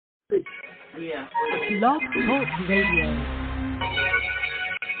Yeah. Blog Talk Radio.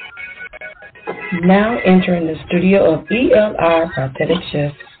 Now entering the studio of ELR Prophetic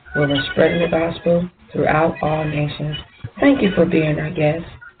Shift, where we're spreading the gospel throughout all nations. Thank you for being our guest.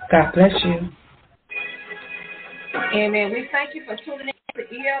 God bless you. Amen. We thank you for tuning in to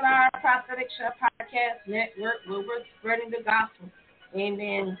ELR Prophetic Shift Podcast Network, where we're spreading the gospel.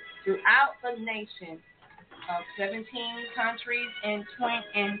 Amen. Throughout the nation of 17 countries and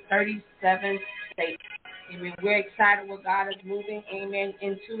 37 states. Amen. We're excited what God is moving, amen,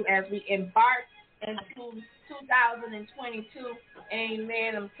 into as we embark into 2022.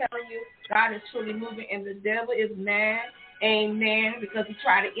 Amen. I'm telling you, God is truly moving, and the devil is mad. Amen. Because he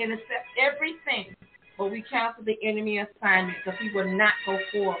tried to intercept everything. But we cancel the enemy assignment because he will not go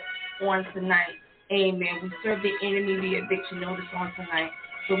forth on tonight. Amen. We serve the enemy the eviction notice on tonight.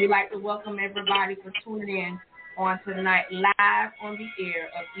 So we'd like to welcome everybody for tuning in on tonight live on the air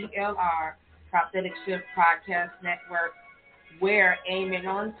of ELR Prophetic Shift Podcast Network, where, amen,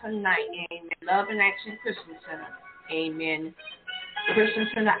 on tonight, amen, Love and Action Christian Center, amen, Christian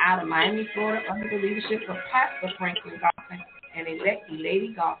Center out of Miami, Florida, under the leadership of Pastor Franklin Goffin and elect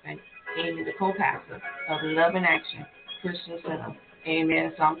Lady Goffin, amen, the co-pastor of Love and Action Christian Center,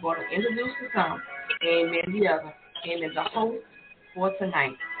 amen. So I'm going to introduce the some, amen, the other, amen, the host for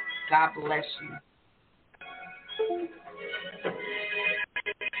tonight. God bless you.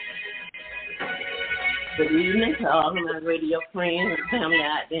 Good evening to all of my radio friends and family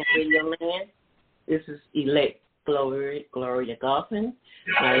out there in Radio Land. This is elect Gloria Goffin.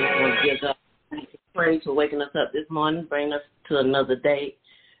 I just want to give God praise for waking us up this morning, bringing us to another day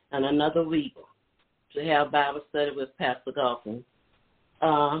and another week to have Bible study with Pastor Goffin.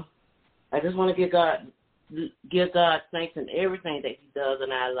 I just want to give God thanks in everything that he does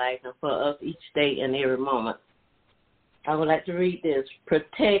in our life and for us each day and every moment. I would like to read this.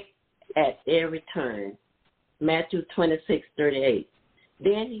 Protect at every turn. Matthew 26:38.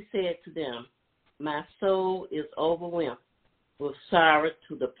 Then he said to them, my soul is overwhelmed with sorrow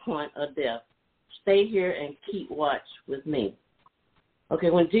to the point of death. Stay here and keep watch with me.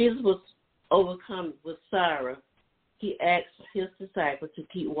 Okay, when Jesus was overcome with sorrow, he asked his disciples to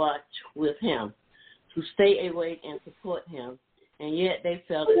keep watch with him, to stay awake and support him, and yet they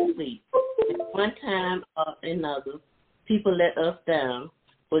fell asleep. At one time or another, people let us down,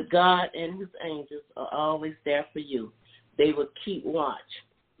 but God and his angels are always there for you. They will keep watch.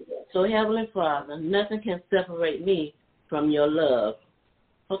 So, Heavenly Father, nothing can separate me from your love.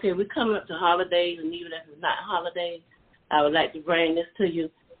 Okay, we're coming up to holidays, and even if it's not holidays, I would like to bring this to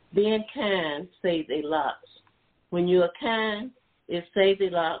you. Being kind saves a lot. When you are kind, it saves a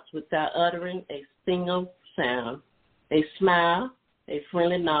lot without uttering a single sound. A smile, a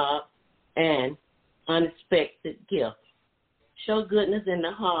friendly nod, and unexpected gift. Show goodness in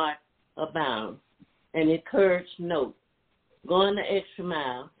the heart abound. An encouraged note. Going the extra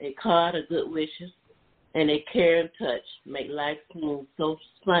mile, a card of good wishes, and a caring touch make life seem so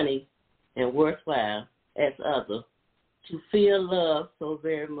funny and worthwhile as others. To feel love so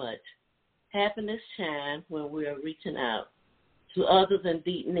very much. Happiness shines when we are reaching out to others in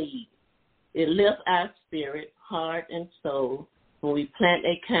deep need. It lifts our spirit, heart, and soul when we plant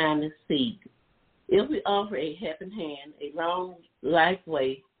a kindness seed. If we offer a helping hand, a long life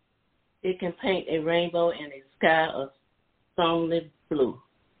way, it can paint a rainbow in a sky of stormy blue.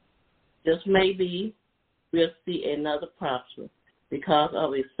 Just maybe we'll see another prosper because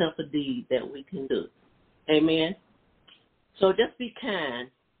of a simple deed that we can do. Amen. So just be kind.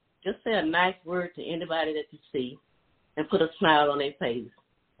 Just say a nice word to anybody that you see and put a smile on their face.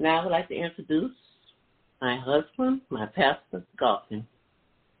 Now I would like to introduce my husband, my Pastor Goffin.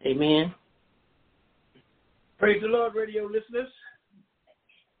 Amen. Praise the Lord, radio listeners.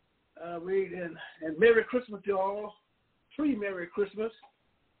 And Merry Christmas to all. Merry Christmas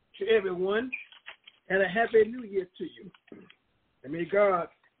to everyone. And a Happy New Year to you. And may God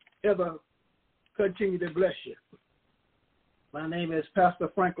ever continue to bless you. My name is Pastor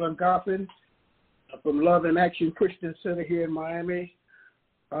Franklin Goffin. I'm from Love and Action Christian Center here in Miami,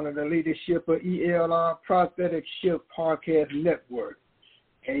 under the leadership of ELR Prophetic Shift Podcast Network.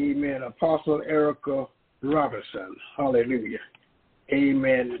 Amen. Apostle Erica Robertson. Hallelujah.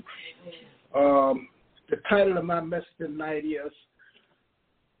 Amen. The title of my message tonight is,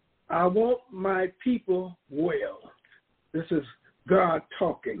 I want my people well. This is God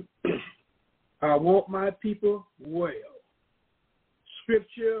talking. I want my people well.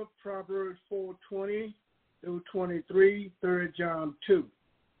 Scripture, Proverbs 4:20 through 23, 3 John 2.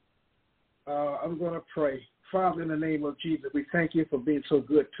 I'm going to pray. Father, in the name of Jesus, we thank you for being so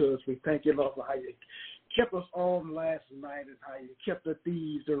good to us. We thank you, Lord, for how you kept us all last night and how you kept the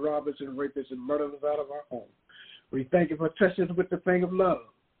thieves, the robbers, and rapists and murderers out of our home. We thank you for touching us with the thing of love.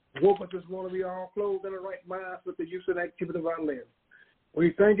 Woke us this morning, we all clothed in the right minds with the use and activity of our limbs.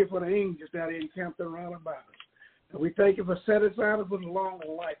 We thank you for the angels that are encamped around about us. And we thank you for satisfying us with long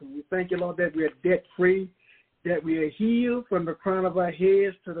life. And we thank you, Lord, that we are debt-free, that we are healed from the crown of our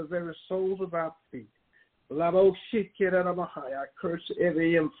heads to the very soles of our feet. I curse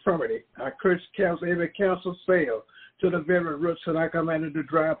every infirmity. I curse every counsel fail to the very roots, and I command it to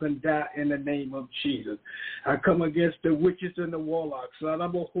dry up and die in the name of Jesus. I come against the witches and the warlocks. I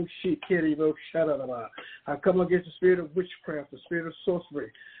come against the spirit of witchcraft, the spirit of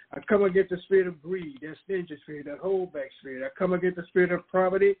sorcery. I come against the spirit of greed, that stingy spirit, that holdback spirit. I come against the spirit of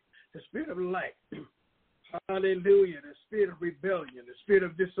poverty, the spirit of lack. Hallelujah. The spirit of rebellion, the spirit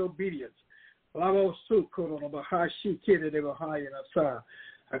of disobedience. I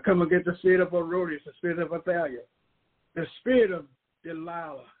come against the spirit of Herodias, the spirit of Athaliah, the spirit of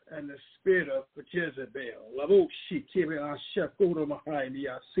Delilah, and the spirit of Jezebel.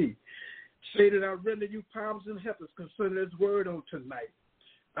 Satan, I render you powers and helpers concerning this word on tonight.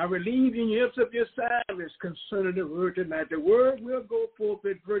 I relieve you in your silence concerning the word tonight. The word will go forth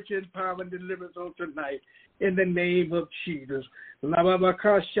with virtue and power and deliverance on tonight in the name of Jesus. Lord,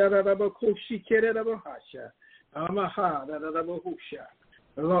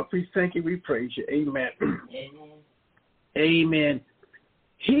 we thank you, we praise you. Amen. Amen. Amen.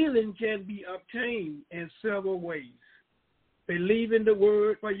 Healing can be obtained in several ways. Believe in the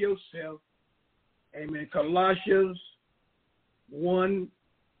word for yourself. Amen. Colossians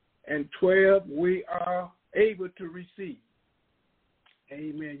 1:12, we are able to receive.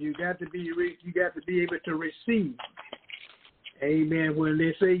 Amen. You got to be able to receive. Amen. When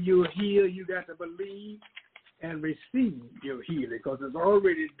they say you're healed, you got to believe and receive your healing because it's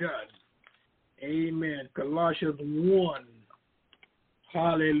already done. Amen. Colossians 1,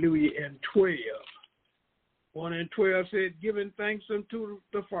 hallelujah, and 12. 1 and 12 said, giving thanks unto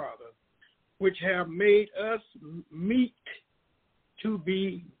the Father, which have made us meet to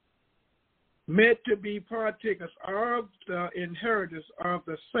be partakers of the inheritance of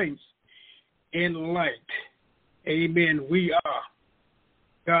the saints in light. Amen. We are.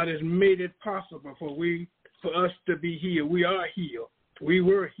 God has made it possible for us to be healed. We are healed. We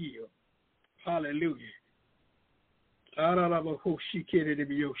were healed. Hallelujah.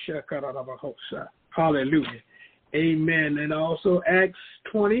 Hallelujah. Amen. And also Acts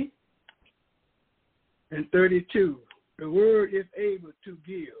 20 and 32. The word is able to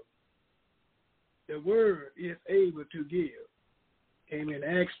give. The word is able to give. Amen.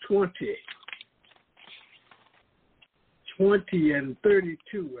 Acts 20 and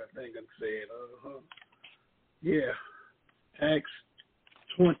 32, I think I'm saying. Yeah. Acts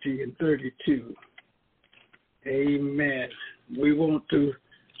 20 and 32. Amen. We want to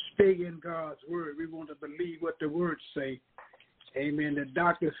stay in God's word. We want to believe what the words say. Amen. The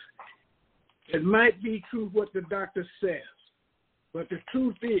doctors, it might be true what the doctor says, but the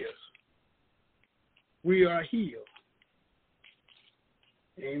truth is, we are healed.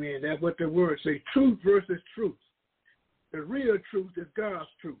 Amen. That's what the word says. Truth versus truth. The real truth is God's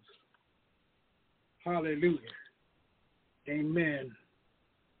truth. Hallelujah. Amen.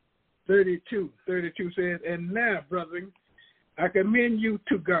 32 says, and now, brethren, I commend you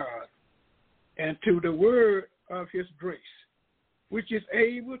to God and to the word of his grace, which is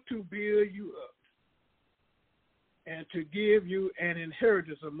able to build you up and to give you an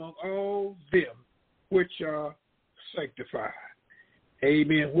inheritance among all them which are sanctified.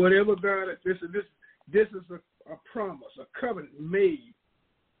 Amen. Whatever God, this is a promise, a covenant made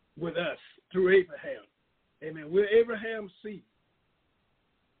with us through Abraham. Amen. We're Abraham's seed.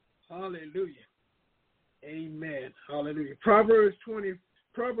 Hallelujah. Amen. Hallelujah. Proverbs 2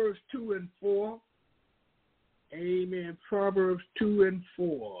 and 4. Amen. Proverbs 2 and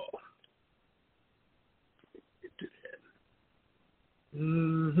 4.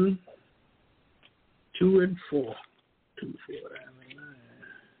 Mm-hmm. 2 and 4. 2, 4, 9.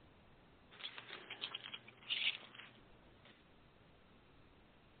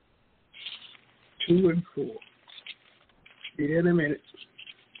 2 and 4. See in a minute.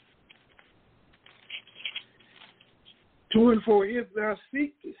 2 and 4. If thou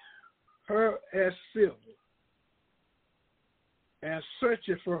seek her as silver, and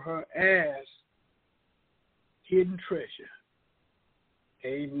searcheth for her as hidden treasure.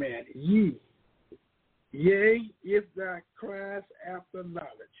 Amen. Yea, if thou criest after knowledge,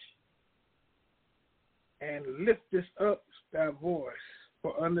 and liftest up thy voice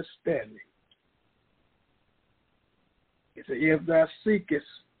for understanding. It says, if thou seekest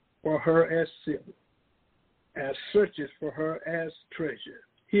for her as silver. and searches for her as treasure.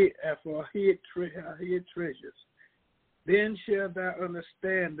 For hid treasures. Then shalt thou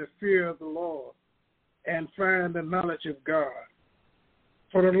understand the fear of the Lord, and find the knowledge of God.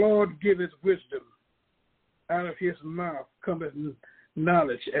 For the Lord giveth wisdom. Out of his mouth cometh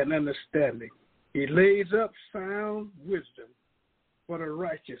knowledge and understanding. He lays up sound wisdom for the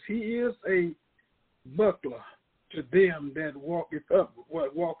righteous. He is a buckler to them that walks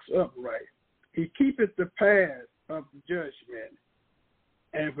upright. He keepeth the path of judgment,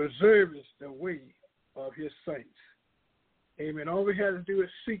 and preserveth the way of his saints. Amen. All we have to do is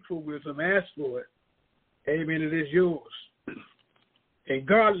seek for wisdom, ask for it. Amen. It is yours. And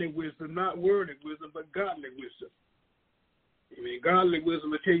godly wisdom, not worldly wisdom, but godly wisdom. Amen. Godly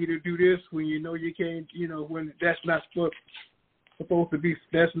wisdom will tell you to do this when you know you can't, when that's not supposed to be,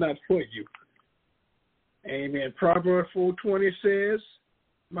 that's not for you. Amen. Proverbs 4:20 says,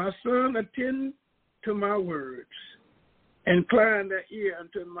 my son, attend to my words, incline thy ear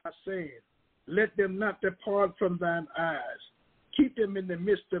unto my saying. Let them not depart from thine eyes. Keep them in the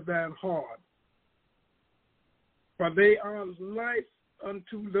midst of thine heart. For they are life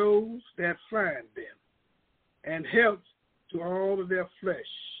unto those that find them, and health to all of their flesh.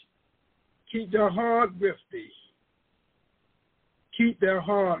 Keep their heart with thee. Keep their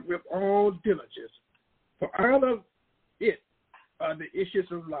heart with all diligence. For out of it are the issues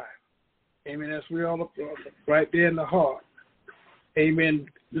of life. Amen. That's where all right there in the heart. Amen.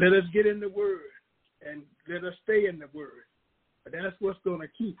 Let us get in the Word, and let us stay in the Word. But that's what's going to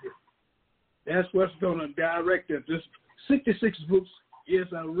keep it. That's what's going to direct us. This 66 books is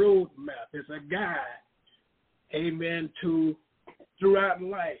a roadmap. It's a guide, amen, to throughout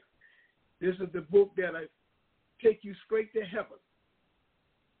life. This is the book that will take you straight to heaven.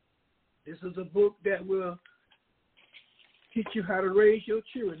 This is a book that will teach you how to raise your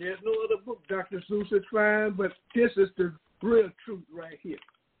children. There's no other book Dr. Seuss is fine, but this is the real truth right here.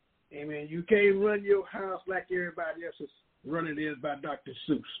 Amen. You can't run your house like everybody else is running it by Dr.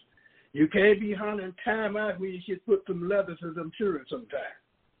 Seuss. You can't be hunting time out when you should put some leather to them children sometime.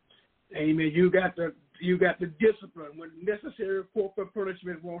 Amen. You got the discipline. When necessary, corporal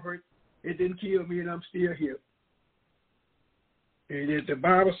punishment won't hurt. It didn't kill me, and I'm still here. And the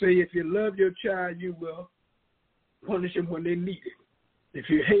Bible says if you love your child, you will punish them when they need it. If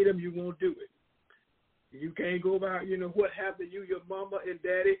you hate them, you won't do it. You can't go about, what happened to you, your mama and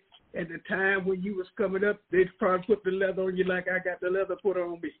daddy, at the time when you was coming up, they'd probably put the leather on you like I got the leather put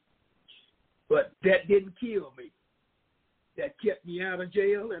on me. But that didn't kill me. That kept me out of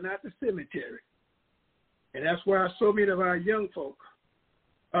jail and out the cemetery. And that's why so many of our young folk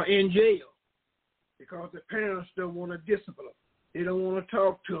are in jail, because the parents don't want to discipline them. They don't want to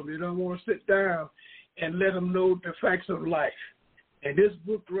talk to them. They don't want to sit down and let them know the facts of life. And this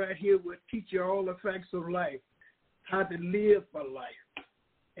book right here will teach you all the facts of life, how to live for life.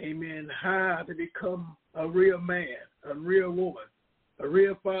 Amen. How to become a real man, a real woman, a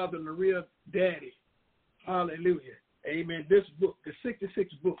real father, and a real daddy. Hallelujah. Amen. This book, the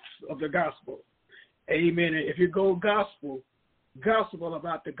 66 books of the gospel. Amen. If you go gospel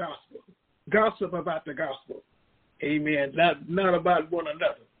about the gospel. Gossip about the gospel. Amen. Not about one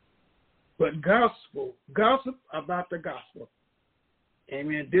another, but gossip about the gospel.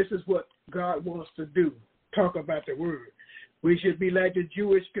 Amen. This is what God wants us to do. Talk about the word. We should be like the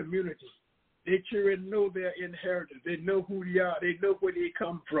Jewish community. Their children know their inheritance. They know who they are. They know where they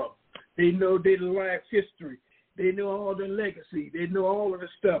come from. They know their life history. They know all the legacy. They know all of the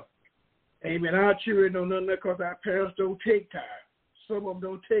stuff. Amen. Our children don't know that because our parents don't take time. Some of them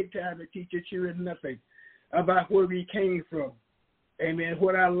don't take time to teach their children nothing about where we came from. Amen.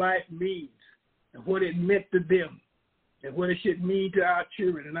 What our life means and what it meant to them and what it should mean to our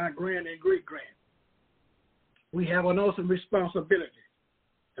children and our grand and great-grand. We have an awesome responsibility,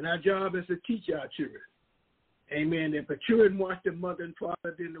 and our job is to teach our children. Amen. If the children watch their mother and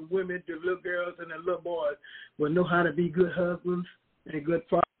father, then the women, the little girls, and the little boys will know how to be good husbands and good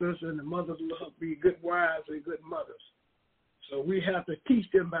fathers, and the mothers will be good wives and good mothers. So we have to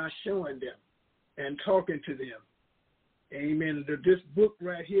teach them by showing them and talking to them. Amen. This book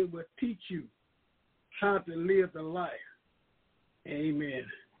right here will teach you how to live the life. Amen.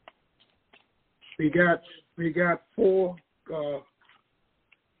 We got four.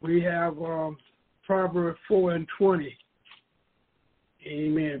 We have Proverbs 4:20.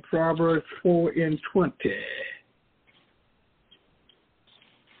 Amen. Proverbs 4:20.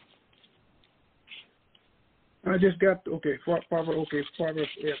 I just got Proverbs.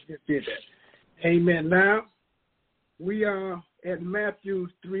 Proverbs. Yeah, just did that. Amen. Now we are at Matthew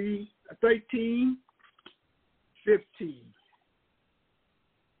 13:15.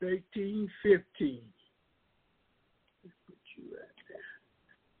 13:15.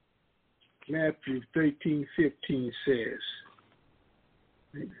 Matthew 13:15 says.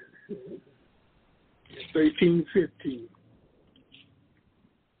 13:15.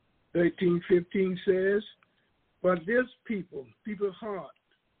 13:15 says, but this people's heart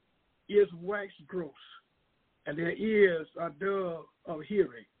is waxed gross, and their ears are dull of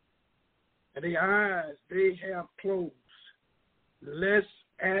hearing, and their eyes they have closed, lest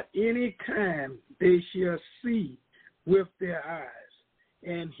at any time they shall see with their eyes,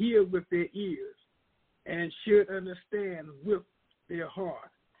 and hear with their ears, and should understand with their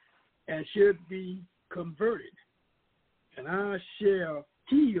heart, and should be converted, and I shall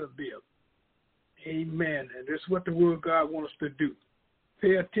heal them. Amen. And that's what the Word of God wants us to do.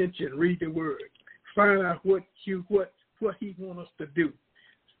 Pay attention, read the Word, find out what He wants us to do.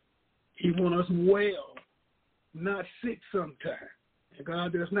 He wants us well, not sick sometimes. And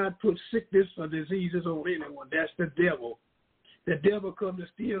God does not put sickness or diseases on anyone. That's the devil. The devil comes to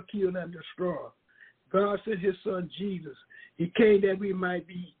steal, kill, and destroy. God sent His Son Jesus. He came that we might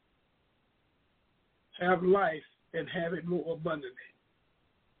have life and have it more abundantly.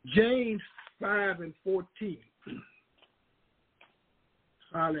 James 5:14.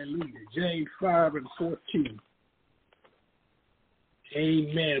 Hallelujah. James 5:14.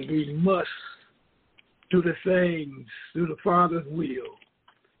 Amen. We must do the things, do the Father's will.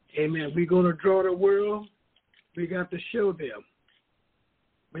 Amen. We're going to draw the world. We got to show them.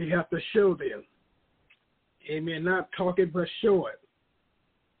 We have to show them. Amen. Not talk it, but show it.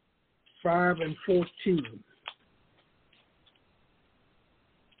 5:14.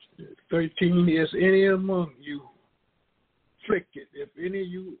 13, is any among you afflicted? If any of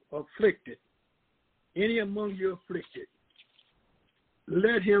you afflicted, any among you afflicted,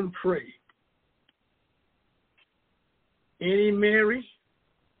 let him pray. Any merry,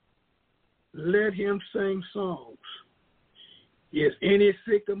 let him sing songs. Is any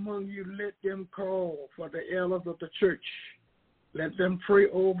sick among you, let them call for the elders of the church. Let them pray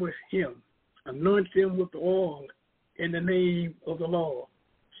over him, anoint him with oil in the name of the Lord.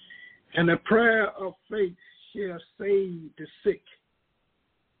 And the prayer of faith shall save the sick,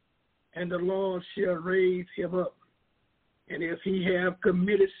 and the Lord shall raise him up. And if he have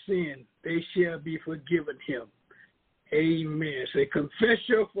committed sin, they shall be forgiven him. Amen. Say, confess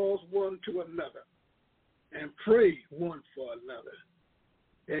your faults one to another, and pray one for another,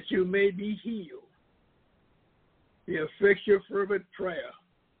 that you may be healed. The effectual fervent prayer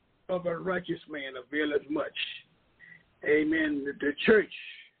of a righteous man availeth much. Amen. The church,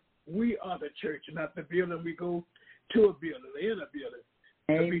 we are the church, not the building. We go to a building, in a building,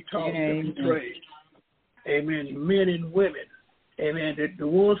 to be taught, to be prayed. Amen. Men and women. Amen. The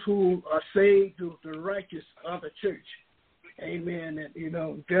ones who are saved, the righteous, are the church. Amen.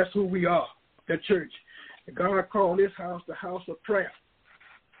 And, that's who we are, the church. God called this house the house of prayer.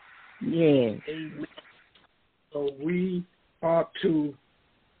 Yes. Amen. So we are to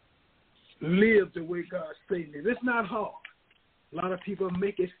live the way God says it. It's not hard. A lot of people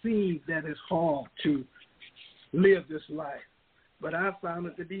make it seem that it's hard to live this life. But I found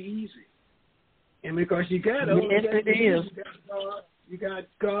it to be easy. And because you got you got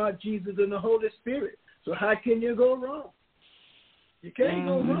God, Jesus, and the Holy Spirit. So how can you go wrong? You can't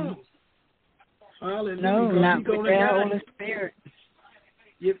go wrong. Hallelujah. No, not with the Holy Spirit.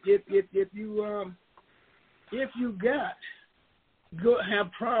 If you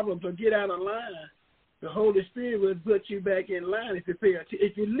have problems or get out of line, the Holy Spirit will put you back in line if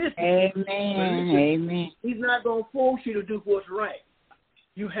you listen. Amen. He's not going to force you to do what's right.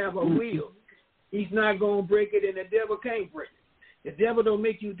 You have a will. He's not going to break it, and the devil can't break it. The devil don't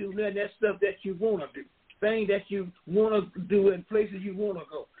make you do none of that stuff that you want to do, things that you want to do in places you want to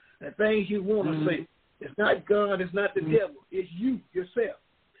go, and things you want to say. It's not God. It's not the devil. It's you, yourself.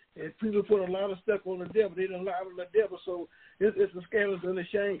 And people put a lot of stuff on the devil. They don't lie on the devil, so it's a scandal and a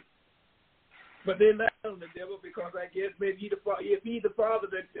shame. But they lie on the devil because I guess maybe he's the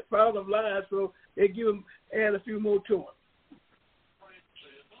father of lies, so they add a few more to him.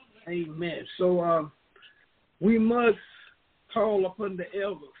 Amen. So we must call upon the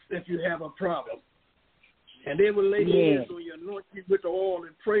elders if you have a problem. And they will lay their hands on you, anoint you with the oil,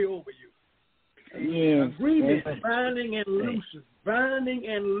 and pray over you. Agreement, binding and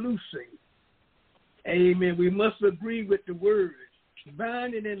loosing. Amen. We must agree with the word.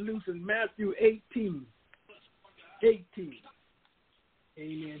 Binding and loosing. Matthew 18.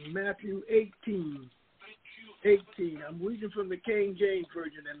 Amen. Matthew 18. I'm reading from the King James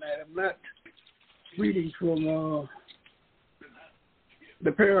Version tonight. I'm not reading from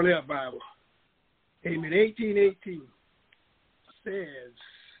the Parallel Bible. Amen. 18:18 says,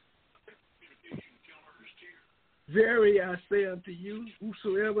 Verily I say unto you,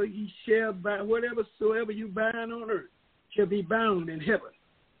 whosoever ye shall bind, whateversoever you bind on earth shall be bound in heaven.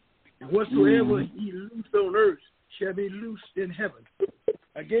 And whatsoever ye loose on earth shall be loosed in heaven.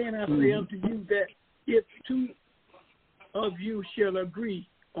 Again I say unto you that if two of you shall agree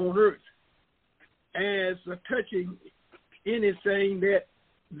on earth as touching anything that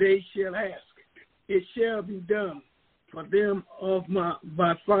they shall ask, it shall be done for them of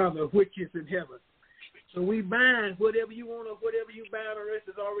my Father which is in heaven. So we bind whatever you want, or whatever you bind on earth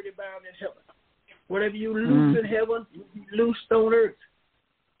is already bound in heaven. Whatever you loose in heaven, will be loosed on earth.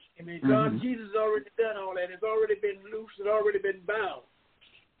 Amen. God, Jesus has already done all that. It's already been loosed. It's already been bound.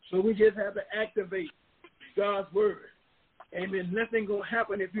 So we just have to activate God's word. Amen. Nothing going to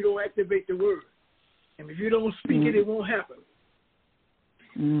happen if you don't activate the word. And if you don't speak it, it won't happen.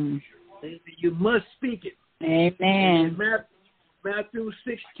 You must speak it. Amen. Matthew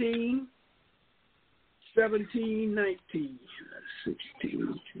 16, 17, 19.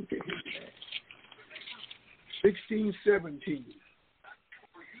 16, 17.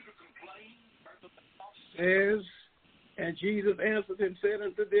 Says, and Jesus answered and said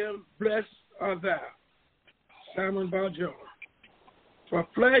unto them, Blessed art thou, Simon Bar-Jonah, for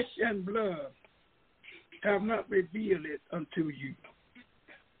flesh and blood have not revealed it unto you,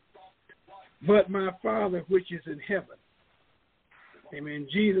 but my Father which is in heaven. Amen.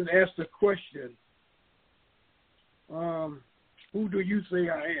 Jesus asked the question, who do you say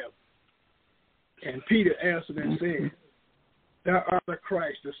I am? And Peter answered and said, Thou art the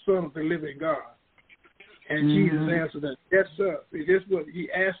Christ, the Son of the living God. And Jesus answered that, yes, sir. See, this is what he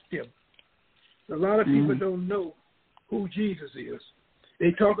asked him. A lot of people don't know who Jesus is.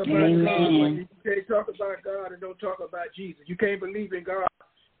 They talk about God. They talk about God and don't talk about Jesus. You can't believe in God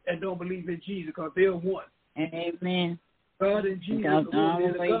and don't believe in Jesus because they're one. Amen. God and Jesus because are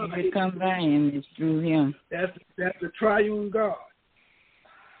one. The way you become by him is through him. That's the triune God.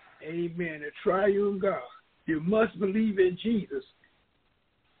 Amen. The triune God. You must believe in Jesus.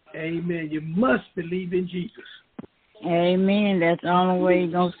 Amen. You must believe in Jesus. Amen. That's the only way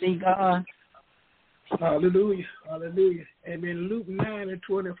you're going to see God. Hallelujah. Hallelujah. Amen. Luke 9 and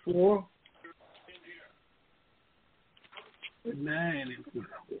 24. 9 and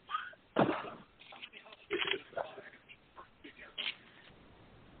 24.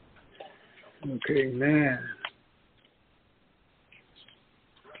 Okay, 9.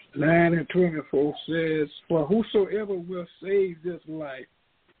 9 and 24 says, For whosoever will save this life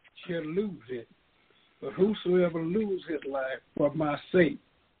shall lose it, but whosoever lose his life for my sake,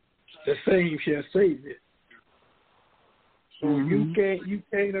 the same shall save it. So you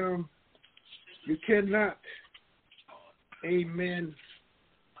cannot, amen,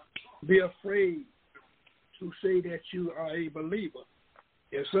 be afraid to say that you are a believer.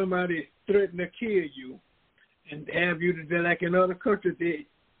 If somebody threaten to kill you and have you to, like in other countries,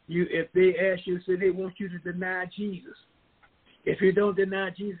 if they ask you, say they want you to deny Jesus. If you don't deny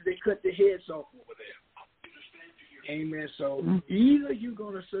Jesus, they cut the heads off over there. Amen. So either you're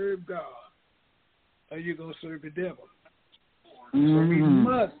going to serve God or you're going to serve the devil. So we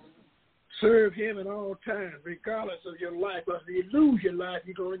must serve him at all times, regardless of your life. Because if you lose your life,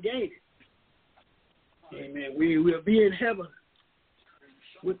 you're going to gain it. Amen. We will be in heaven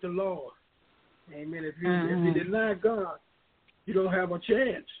with the Lord. Amen. If you deny God, you don't have a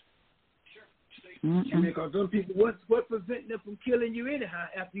chance. Because some people, what prevents them from killing you anyhow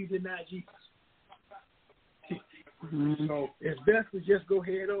after you deny Jesus? So it's best to just go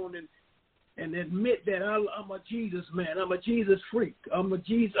head on and admit that I'm a Jesus man. I'm a Jesus freak. I'm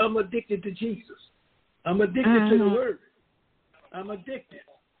addicted to Jesus. I'm addicted to the Word. I'm addicted.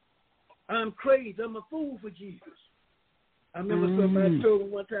 I'm crazy. I'm a fool for Jesus. I remember somebody told me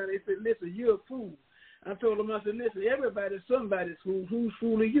one time, they said, listen, you're a fool. I told them, I said, listen, everybody's somebody's fool. Who's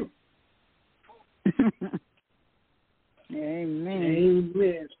fooling you? Amen.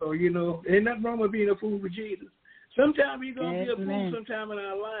 Amen. So, ain't nothing wrong with being a fool for Jesus. Sometimes we're going to be a fool sometime in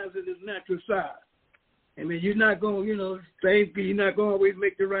our lives in this natural side. I mean, you're not going, you're not going to always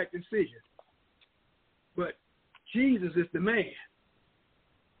make the right decision. But Jesus is the man.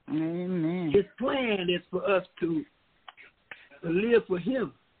 Amen. His plan is for us to live for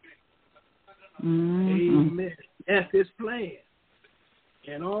him. Amen. That's his plan.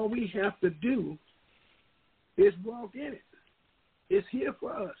 And all we have to do is walk in it. It's here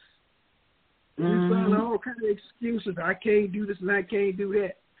for us. We find all kinds of excuses. I can't do this and I can't do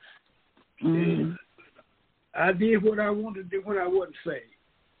that. And I did what I wanted to do when I wasn't saved.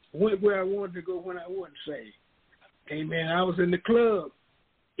 Went where I wanted to go when I wasn't saved. Amen. I was in the club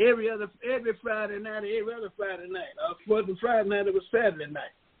every Friday night, every other Friday night. It wasn't Friday night, it was Saturday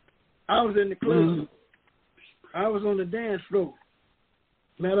night. I was in the club. I was on the dance floor.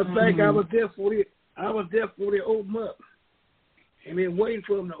 Matter of fact, I was there for the open up. Amen. Waiting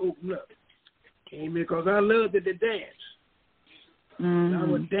for them to open up. Amen. Because I loved it to dance. I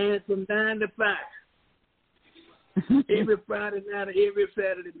would dance from 9 to 5. Every Friday night or every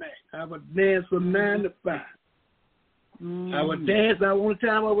Saturday night. I would dance from 9 to 5. I would dance. One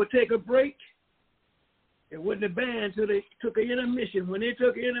time I would take a break. It wasn't a band until they took an intermission. When they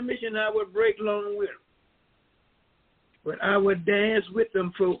took an intermission, I would break along with them. But I would dance with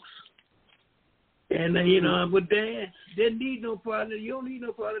them folks. And, I would dance. Didn't need no partner. You don't need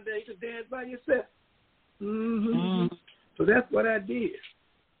no partner. You can dance by yourself. So that's what I did.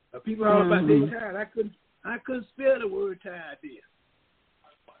 People all about they tired. I couldn't spell the word tired then.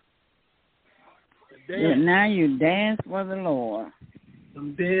 Yeah, now you dance for the Lord.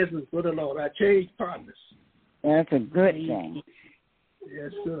 I'm dancing for the Lord. I changed partners. That's a good thing.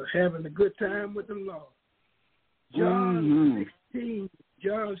 Yes, sir. Having a good time with the Lord. John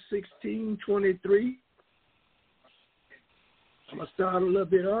 16:23. I'm going to start a little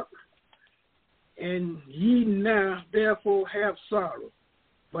bit up. And ye now therefore have sorrow,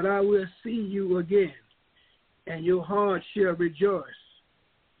 but I will see you again, and your heart shall rejoice,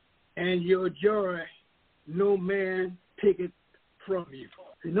 and your joy no man taketh from you.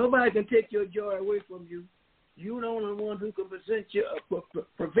 See, nobody can take your joy away from you. You're the only one who can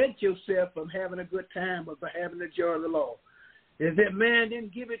prevent yourself from having a good time or from having the joy of the Lord. If that man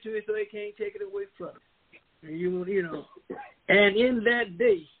didn't give it to you, so he can't take it away from you. And in that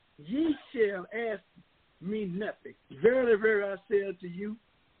day, ye shall ask me nothing. Verily, verily, I say unto you,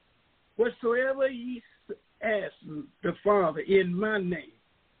 whatsoever ye ask the Father in my name,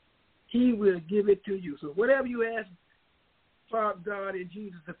 he will give it to you. So whatever you ask, Father God in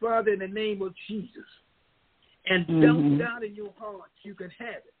Jesus, the Father in the name of Jesus, and don't doubt in your heart, you can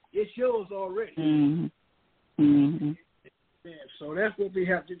have it. It's yours already. So that's what we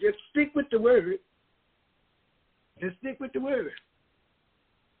have to just stick with the word. Just stick with the word.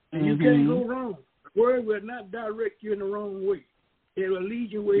 And you can't go wrong. The word will not direct you in the wrong way. It will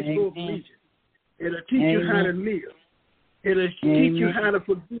lead you where you're supposed to lead you. It will teach you how to live. It will teach you how to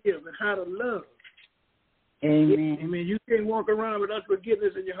forgive and how to love. Amen. You can't walk around with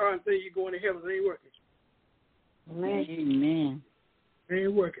unforgiveness in your heart and think you're going to heaven. It ain't working. Amen. It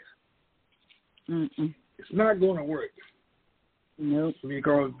ain't working. It's not going to work. Nope.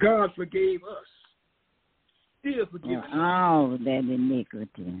 Because God forgave us. Still forgive us. All that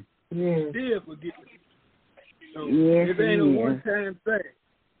iniquity. Still forgive us. So yes, it ain't a one-time thing.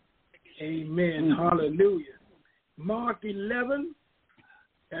 Amen. Hallelujah. Mark 11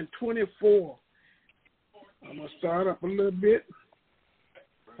 and 24. I'm going to start up a little bit.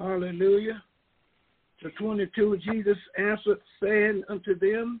 Hallelujah. To 22, Jesus answered, saying unto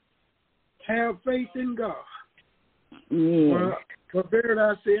them, have faith in God. For verily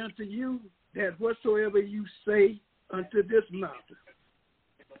I say unto you, that whatsoever you say unto this mountain,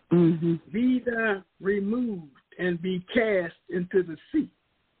 be thou removed and be cast into the sea.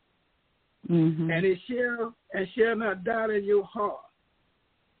 And it shall not doubt in your heart,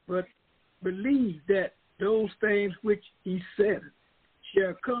 but believe that those things which he said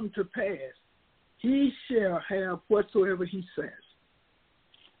shall come to pass. He shall have whatsoever he says.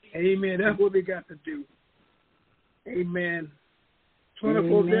 Amen. That's what we got to do. Amen.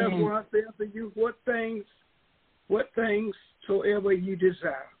 24, therefore I say unto you, what things soever you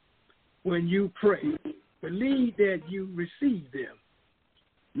desire, when you pray, believe that you receive them,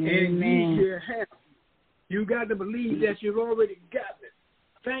 and you shall have. You got to believe that you've already got it.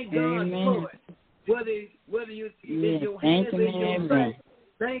 Thank God for it. Whether you in your hands or in your sight,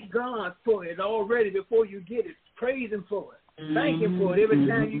 thank God for it already before you get it. Praise Him for it. Thank Him for it every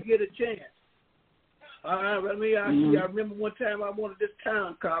time you get a chance. I remember one time I wanted this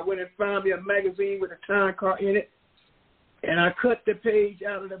town car. I went and found me a magazine with a town car in it, and I cut the page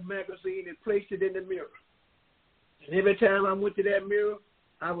out of the magazine and placed it in the mirror. And every time I went to that mirror,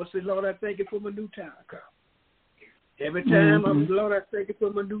 I would say, Lord, I thank you for my new town car. Every time I was, Lord, I thank you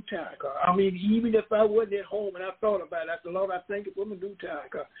for my new town car. I mean, even if I wasn't at home and I thought about it, I said, Lord, I thank you for my new town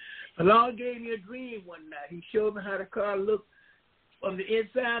car. The Lord gave me a dream one night. He showed me how the car looked from the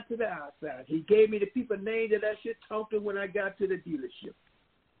inside to the outside. He gave me the people name that I should talk to when I got to the dealership.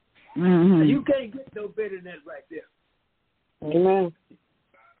 Now, you can't get no better than that right there. Amen.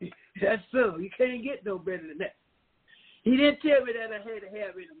 That's so. You can't get no better than that. He didn't tell me that I had to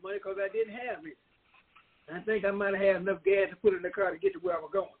have any money because I didn't have it. I think I might have had enough gas to put in the car to get to where I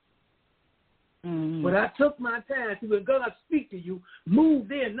was going. But I took my time. See, when God speaks to you, move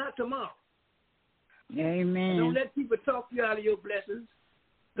then, not tomorrow. Amen. Don't let people talk you out of your blessings.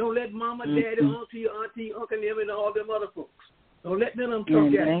 Don't let mama, daddy, auntie, uncle, them, and all them other folks. Don't let none of them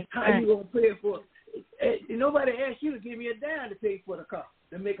talk that. How you going to pay for it? Nobody asked you to give me a dime to pay for the car,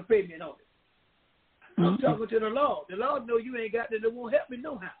 to make a payment on it. I'm talking to the Lord. The Lord know you ain't got that. They won't help me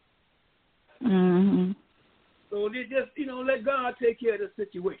no how. Mm-hmm. So they just, let God take care of the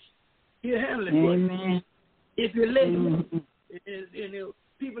situation. He'll handle it for you. If you let him. And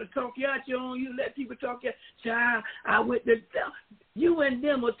people talk you out your own, you let people talk you out. Child, I went to you and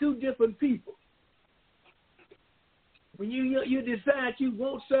them are two different people. When you decide you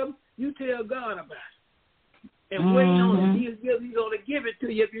want something, you tell God about it. And wait on it. He's going to give it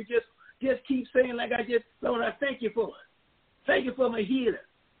to you if you just keep saying like Lord, I thank you for it. Thank you for my healing.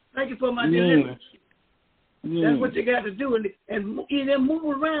 Thank you for my deliverance. That's what you got to do. And then move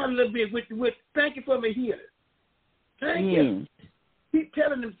around a little bit with thank you for my healing. Thank you. Keep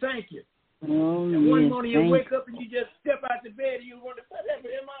telling them thank you. And one morning you wake up and you just step out the bed and you wonder, whatever,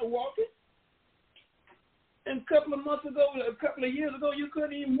 am I walking? And a couple of years ago, you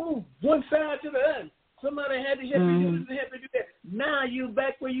couldn't even move one side to the other. Somebody had to help you do this and help you do that. Now you're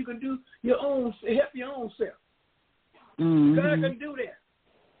back where you can do help your own self. God can do that.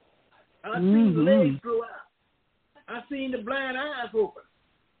 I've seen the legs grow out. I've seen the blind eyes open.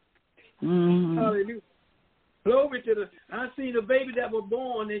 Hallelujah. Glory to I seen a baby that was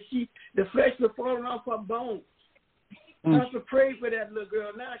born and the flesh was falling off her bones. I have to pray for that little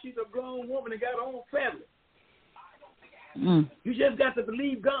girl. Now she's a grown woman and got her own family. You just got to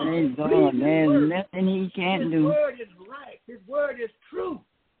believe God. Praise God. There's nothing he can't do. His word is right. His word is true.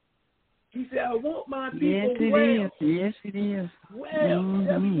 He said, I want my people well. Yes, it is. Well,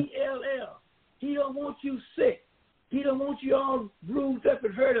 W-E-L-L. He don't want you sick. He don't want you all bruised up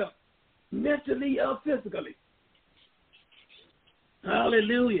and hurt up, mentally or physically.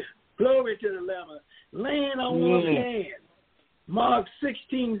 Hallelujah. Glory to the Lamb. Laying on one's hand. Mark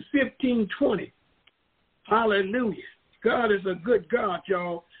 16, 15, 20. Hallelujah. God is a good God,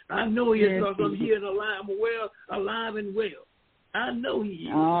 y'all. I know he is because I'm here and alive and well. I know he is.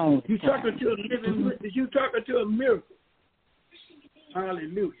 You're talking to a living witness. You're talking to a miracle.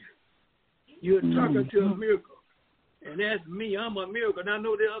 Hallelujah. You're talking to a miracle. And that's me. I'm a miracle. And I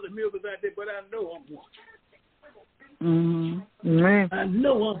know there are other miracles out there, but I know I'm one. I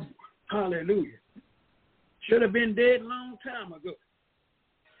know I'm one. Hallelujah. Should have been dead a long time ago.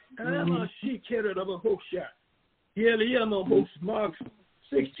 I'm a she-carrier of a host shot. Mark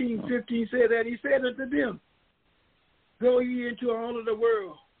 16, 15 said that. He said unto them, go ye into all of the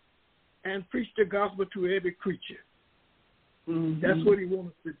world and preach the gospel to every creature. That's what he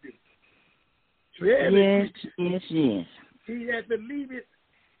wants us to do. To every creature. Yes. He that believeth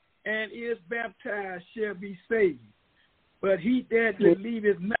and is baptized shall be saved, but he that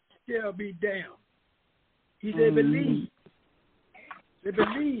believeth not shall be damned. He said, believe. They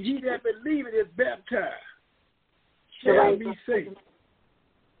believe. He that believeth is baptized shall be saved.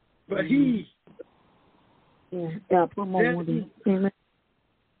 But he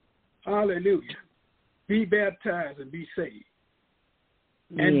hallelujah, be baptized and be saved.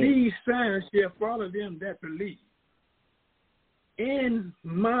 And these signs shall follow them that believe. In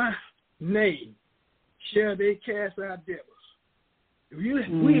my name shall they cast out devils.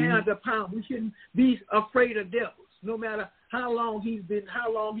 We have the power. We shouldn't be afraid of devils, no matter how long he's been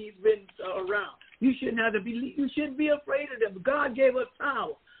around. You shouldn't have to be. You shouldn't be afraid of them. God gave us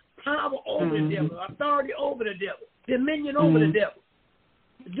power over the devil, authority over the devil, dominion over the devil.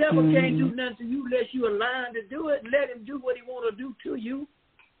 The devil can't do nothing to you unless you align to do it. Let him do what he want to do to you.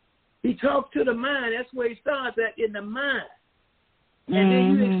 He talks to the mind. That's where he starts at, in the mind. And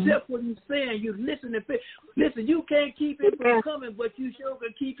then you accept what he's saying. You listen and listen. You can't keep him from coming, but you sure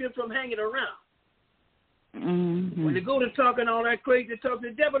can keep him from hanging around. When they go to talking all that crazy talk,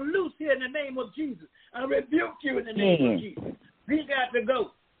 the devil loose here in the name of Jesus. I rebuke you in the name of Jesus. He got to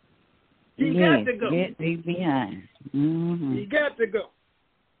go. He got to go. Get thee behind. He got to go.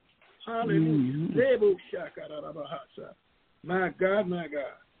 Hallelujah. My God, my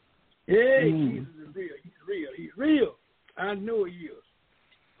God. Hey, Jesus is real. He's real. He's real. I know he is.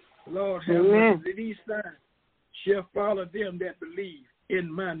 Lord have mercy. These signs shall follow them that believe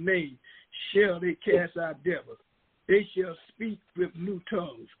in my name. Shall they cast out devils? They shall speak with new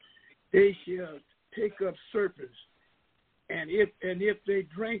tongues. They shall take up serpents. And if they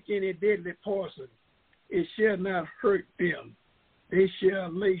drink any deadly poison, it shall not hurt them. They shall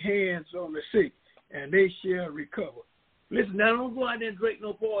lay hands on the sick, and they shall recover. Listen, now don't go out there and drink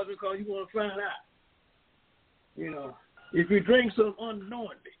no poison because you want to find out. You know, if you drink some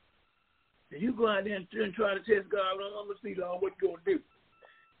unknowingly, and you go out there and try to test God, I'm going to see, Lord, what you're going to do.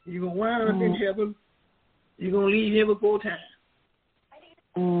 You're going to wind up in heaven. You're going to leave here before time.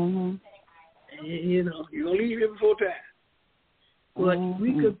 Mm-hmm. And, you know, you're going to leave here before time. But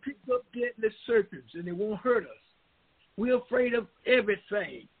we could pick up deadly serpents, and it won't hurt us. We're afraid of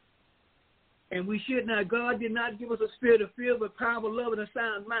everything. And we should not. God did not give us a spirit of fear, but power, love, and a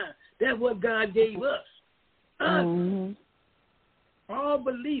sound mind. That's what God gave us. Us, all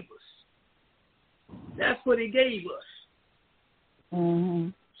believers. That's what he gave us.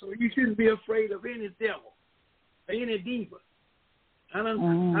 So you shouldn't be afraid of any devil, any demon. I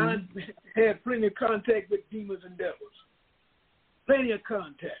done had plenty of contact with demons and devils. Plenty of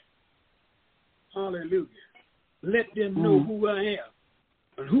contact. Hallelujah. Let them know who I am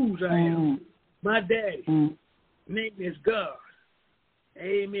and whose I am. My daddy, name is God.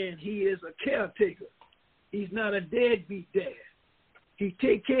 Amen. He is a caretaker. He's not a deadbeat dad. He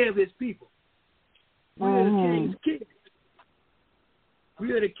take care of his people. We are the king's kids.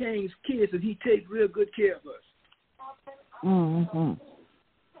 We are the king's kids, and he takes real good care of us.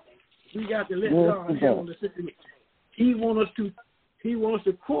 We got to let God handle the situation. He wants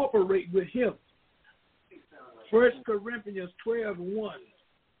to cooperate with him. 1 Corinthians 12:1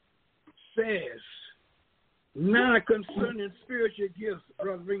 says, now concerning spiritual gifts,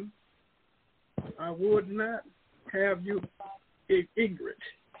 brethren, I would not have you ignorant.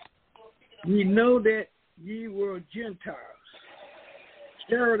 We know that ye were Gentiles,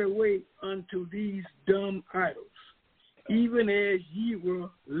 carried away unto these dumb idols, even as ye were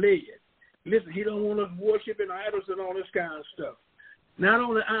led. Listen, he don't want us worshiping idols and all this kind of stuff. Not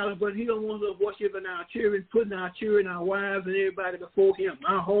only idols, but he don't want us worshiping our children, putting our children, our wives, and everybody before him,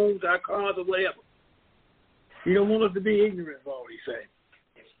 our homes, our cars, or whatever. He don't want us to be ignorant of all he said.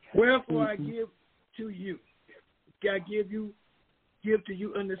 Wherefore I give to you, I give to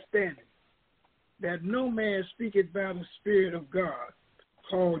you understanding, that no man speaketh by the Spirit of God,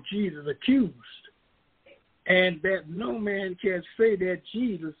 called Jesus accused, and that no man can say that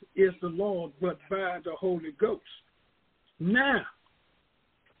Jesus is the Lord but by the Holy Ghost. Now,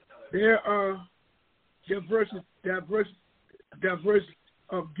 there are diversities of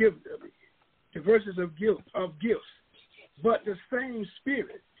gifts, but the same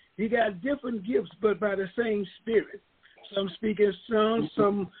Spirit. He got different gifts, but by the same Spirit. Some speak in tongues,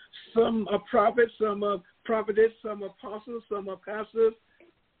 some are prophets, some are prophetess, some are apostles, some are pastors.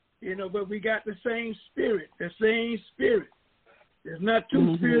 You know, but we got the same Spirit, There's not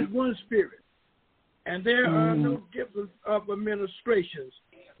two spirits, one Spirit. And there are no difference of administrations,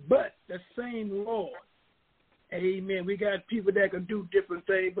 but the same Lord. Amen. We got people that can do different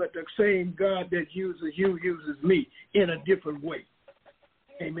things, but the same God that uses you uses me in a different way.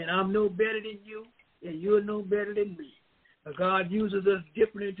 Amen. I'm no better than you, and you're no better than me. But God uses us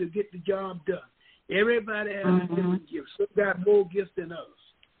differently to get the job done. Everybody has a different gift. Some got more gifts than others.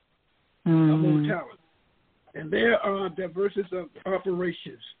 More talent. And there are diversities of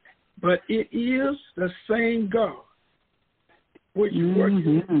operations, but it is the same God which works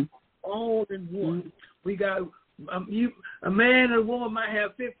all in one. We got a man and a woman might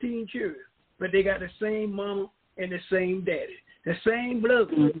have 15 children, but they got the same mama and the same daddy, the same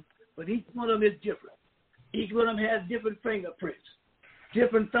blood, but each one of them is different. Each one of them has different fingerprints,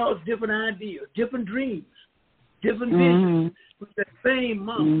 different thoughts, different ideas, different dreams, different visions, with the same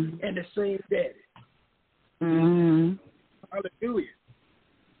mom and the same daddy. Hallelujah.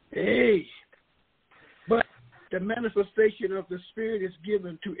 Hey. But the manifestation of the Spirit is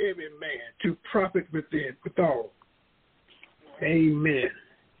given to every man to profit withal. Amen.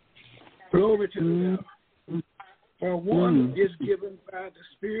 Glory to the Lord. For one is given by the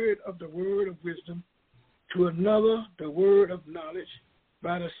Spirit of the word of wisdom, to another the word of knowledge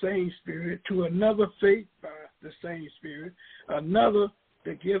by the same Spirit, to another faith by the same Spirit, another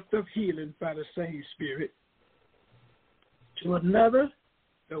the gift of healing by the same Spirit, to another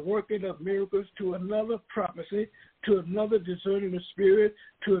the working of miracles, to another prophecy, to another discerning of spirit,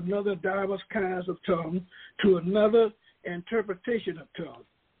 to another diverse kinds of tongues, to another interpretation of tongues.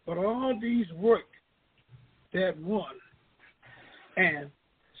 But all these work that one and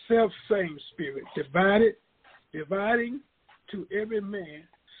self-same Spirit, dividing to every man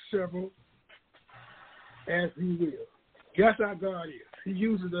several as he will. That's how God is. He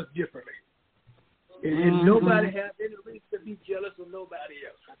uses us differently. And nobody has any reason to be jealous of nobody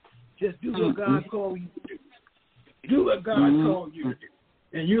else. Just do what God called you to do. Do what God called you to do,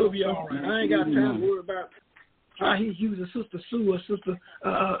 and you'll be all right. I ain't got time to worry about how he's using Sister Sue or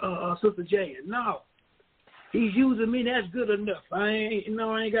Sister Jane. No. He's using me, that's good enough. I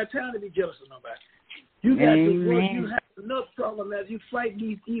ain't got time to be jealous of nobody. You got to work. You have enough problem as you fight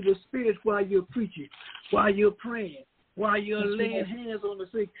these evil spirits while you're preaching, while you're praying, while you're laying hands on the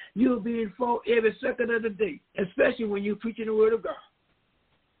sick. You're being fought every second of the day, especially when you're preaching the word of God.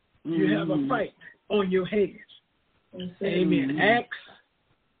 You have a fight on your hands. Amen. Acts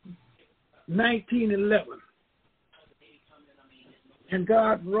 19:11. And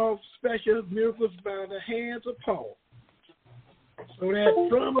God wrought special miracles by the hands of Paul, so that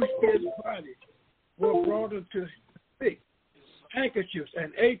from his body were brought into sick handkerchiefs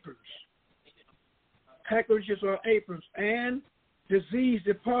and aprons. Handkerchiefs or aprons, and disease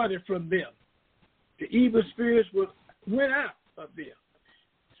departed from them. The evil spirits went out of them.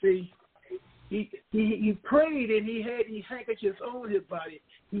 See, he prayed and he had these handkerchiefs on his body.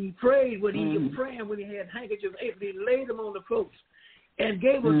 He prayed when he was praying, when he had handkerchiefs, aprons, he laid them on the folks and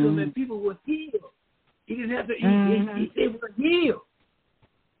gave them to them, and people were healed. He didn't have to eat. They were healed.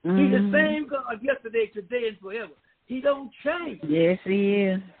 He's the same God yesterday, today, and forever. He don't change. Yes, he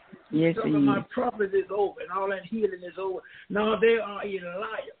is. Yes, he is. My prophet is over, and all that healing is over. No, they are a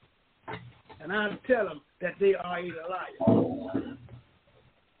liar. And I tell them that they are a liar.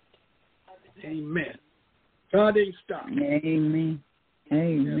 Amen. God ain't stopped. Amen.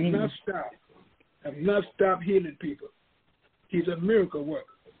 Amen. Have not stopped. Have not stopped healing people. He's a miracle worker.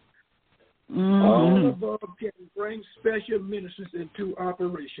 All above can bring special ministers into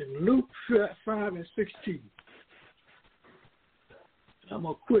operation. Luke 5:16. I'm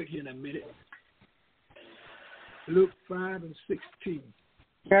going to quit here in a minute. Luke 5:16.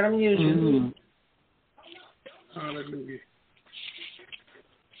 Got them using. Hallelujah.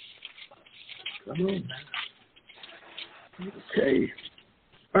 Come on now. Okay.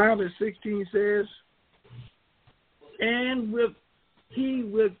 5:16 says, and he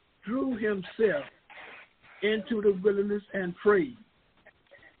withdrew himself into the wilderness and prayed.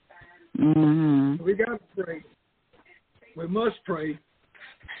 We got to pray. We must pray.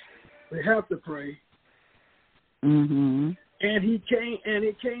 We have to pray. And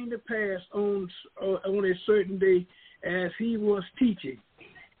it came to pass on a certain day, as he was teaching,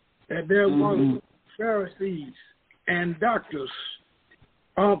 that there were Pharisees and doctors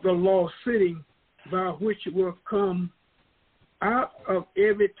of the law sitting by, which were come out of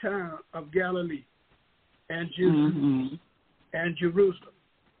every town of Galilee and Jerusalem.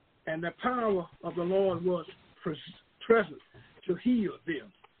 And the power of the Lord was present to heal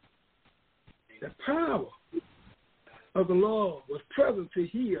them. The power of the Lord was present to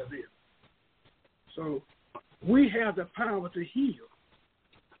heal them. So we have the power to heal.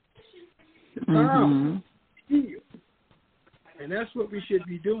 The power to heal. And that's what we should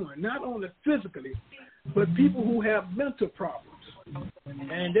be doing, not only physically, but people who have mental problems.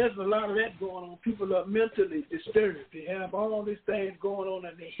 And there's a lot of that going on. People are mentally disturbed. They have all these things going on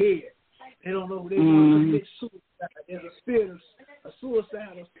in their head. They don't know they want to commit suicide. There's a spirit, a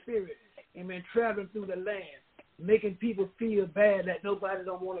suicidal spirit, amen, traveling through the land, making people feel bad that nobody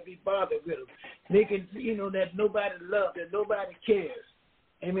don't want to be bothered with them, making, that nobody loves, that nobody cares.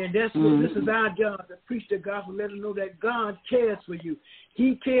 Amen. That's what this is our job, to preach the gospel, let them know that God cares for you.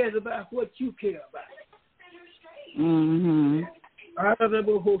 He cares about what you care about.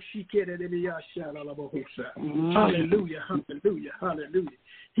 Hallelujah, hallelujah, hallelujah.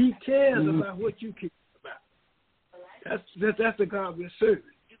 He cares about what you care about. That's the God we're serving.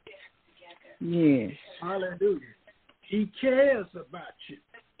 Yes. Hallelujah. He cares about you.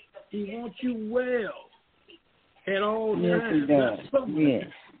 He wants you well at all times. Yes, he does.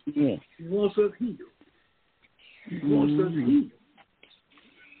 Yes. He wants us healed. He wants us healed.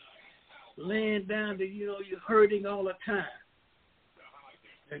 Laying down that, you're hurting all the time.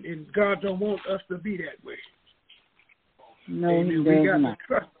 And God don't want us to be that way. No, amen. He We got not. to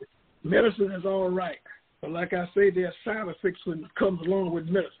trust it. Medicine is all right. But like I say, there are side effects when it comes along with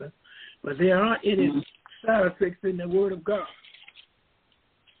medicine. But there aren't any side effects in the Word of God.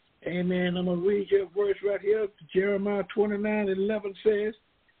 Amen. I'm going to read your verse right here. Jeremiah 29:11 says,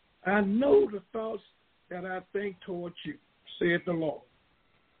 I know the thoughts that I think towards you, saith the Lord.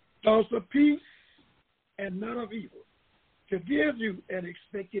 Thoughts of peace and not of evil, to give you an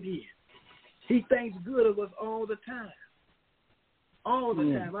expected end. He thinks good of us all the time. All the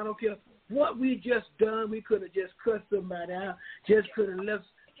time. I don't care what we just done. We could have just cussed somebody out, just could have left,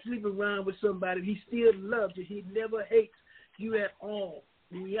 sleep around with somebody. He still loves you. He never hates you at all.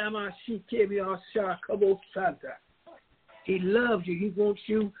 He loves you. He wants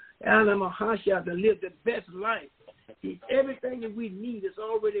you to live the best life. Everything that we need has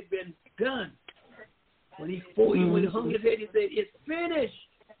already been done. When he hung his head, he said, it's finished.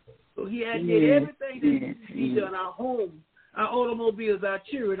 So he had did everything that needs to be done. Our home, our automobiles, our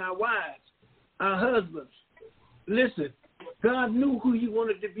children, our wives, our husbands. Listen, God knew who he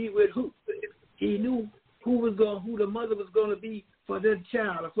wanted to be with. He knew who the mother was going to be for that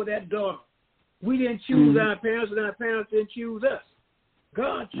child or for that daughter. We didn't choose our parents, and our parents didn't choose us.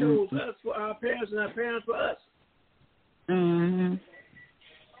 God chose us for our parents and our parents for us. Mm-hmm.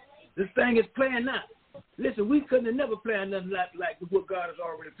 This thing is playing out. Listen, we couldn't have never planned nothing like what God has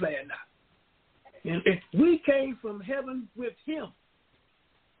already planned out. And we came from heaven with Him.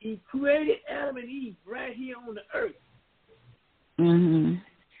 He created Adam and Eve right here on the earth. Mm-hmm.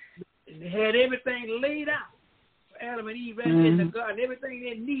 And they had everything laid out for Adam and Eve right in the garden. Everything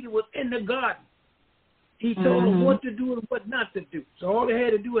they needed was in the garden. He told them what to do and what not to do. So all they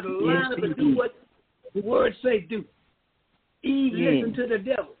had to do was line up and do what the word say do. Eve listened to the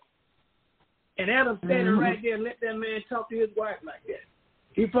devil. And Adam standing right there and let that man talk to his wife like that.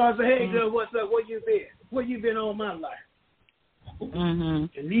 He probably said, hey, girl, what's up? Where you been? Where you been all my life?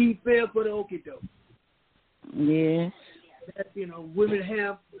 And Eve fell for the okie doke. Yes. That, women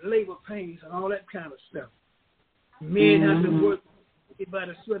have labor pains and all that kind of stuff. Men have to work by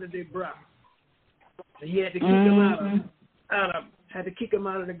the sweat of their brow. And he had to kick them kick them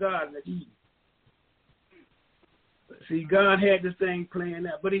out of the Garden of Eden. But see, God had this thing planned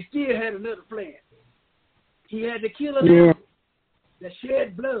out, but He still had another plan. He had to kill an animal that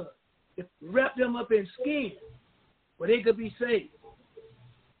shed blood, that wrapped them up in skin, where they could be saved.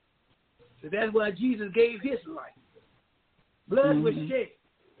 So that's why Jesus gave His life. Blood was shed.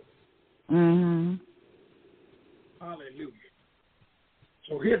 Hallelujah.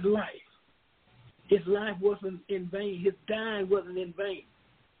 So His life wasn't in vain. His dying wasn't in vain.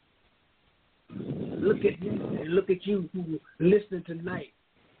 Look at me and look at you who are listening tonight.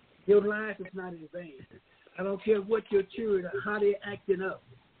 Your life is not in vain. I don't care what your children are, how they're acting up.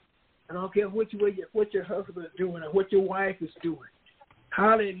 I don't care what your husband is doing or what your wife is doing.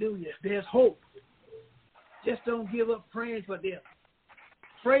 Hallelujah. There's hope. Just don't give up praying for them.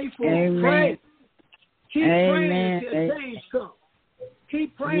 Pray for them. Pray. Keep praying until change comes.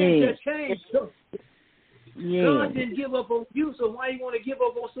 Keep praying until change comes. God didn't give up on you, so why you want to give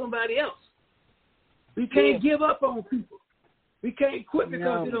up on somebody else? We can't give up on people. We can't quit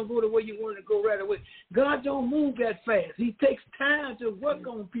because you don't go the way you want to go right away. God don't move that fast. He takes time to work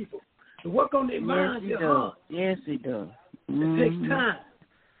on people, to work on their minds and hearts. Yes, He does. It takes time.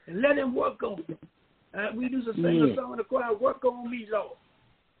 And let Him work on you. We used to sing a song in the choir, work on me, Lord.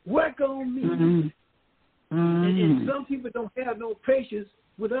 Work on me. And some people don't have no patience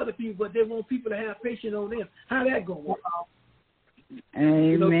with other people, but they want people to have patience on them. How that going to work?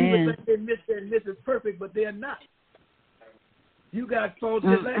 Amen. People think they miss is perfect, but they're not. You got faults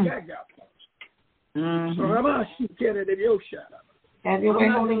just like I got faults. So I'm going to shoot at your shot. Have your way,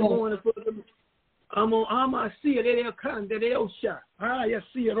 Holy Ghost. I'm going to see it at your con, at your shot. You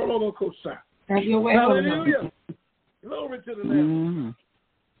see it all over Kosa. Have your way, Holy Ghost. Hallelujah. Glory to the Lamb.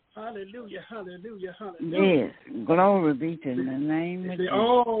 Hallelujah, hallelujah, hallelujah. Yes, glory be to the name of Jesus.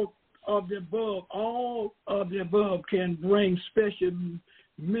 All of the above can bring special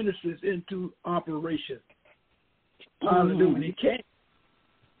ministries into operation. Hallelujah. They can.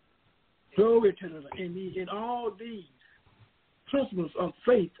 Glory to the Lamb. And all these principles of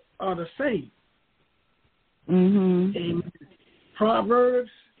faith are the same. Amen. Proverbs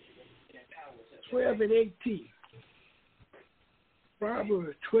 12 and 18.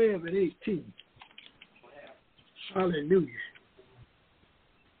 Proverbs 12 and 18. Hallelujah.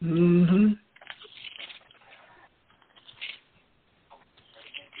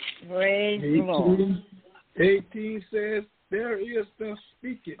 Praise the Lord. 18 says, there is the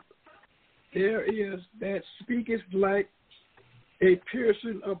speaketh. There is that speaketh like a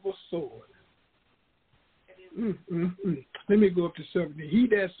piercing of a sword. Let me go up to 17. He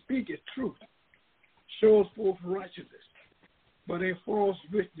that speaketh truth shows forth righteousness, but a false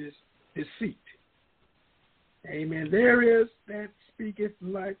witness deceit. Amen. There is that speaketh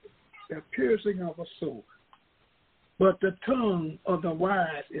like the piercing of a sword, but the tongue of the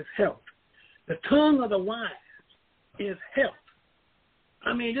wise is health. The tongue of the wise is health.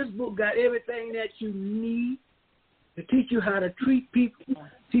 I mean, this book got everything that you need to teach you how to treat people,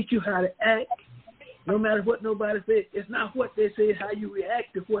 teach you how to act, no matter what nobody says. It's not what they say, it's how you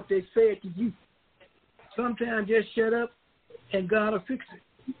react to what they said to you. Sometimes just shut up and God will fix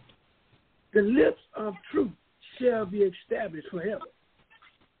it. The lips of truth shall be established forever,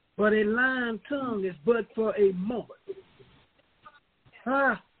 but a lying tongue is but for a moment.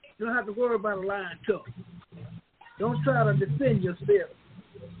 You don't have to worry about a lying tongue. Don't try to defend yourself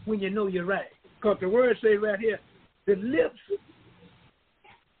when you know you're right. Because the word says right here, the lips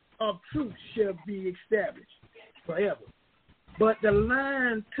of truth shall be established forever. But the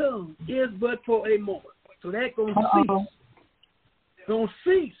lying tongue is but for a moment. So that's going to cease. Going to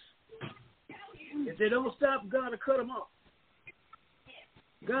cease. If they don't stop, God will cut them off.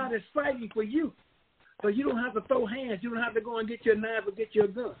 God is fighting for you. But you don't have to throw hands. You don't have to go and get your knife or get your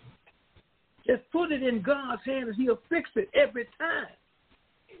gun. Just put it in God's hands and he'll fix it every time.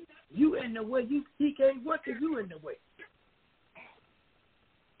 You in the way. He can't work if you in the way.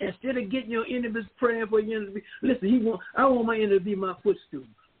 Instead of getting your enemies praying for your enemy, listen, I want my enemy to be my footstool.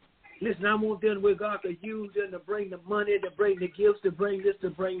 Listen, I want them where God can use them to bring the money, to bring the gifts, to bring this, to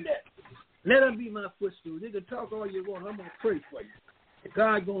bring that. Let them be my footstool. They can talk all you want. I'm going to pray for you. And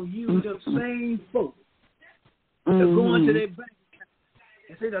God going to use them same folks to go into their bank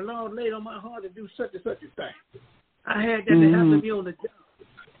and say, the Lord laid on my heart to do such and such a thing. I had that to happen to me on the job.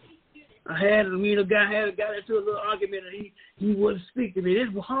 I had a guy got into a little argument and he wouldn't speak to me.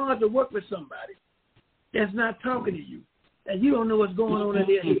 It's hard to work with somebody that's not talking to you, and you don't know what's going on in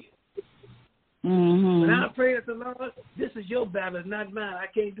their head. But I pray to the Lord, this is your battle, it's not mine. I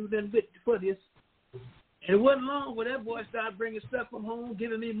can't do nothing for this. And it wasn't long when that boy started bringing stuff from home,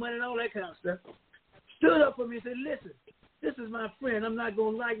 giving me money and all that kind of stuff. Stood up for me and said, listen, this is my friend. I'm not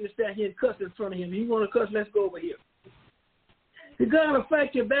going to like you to stand here and cuss in front of him. You want to cuss, let's go over here. See, God will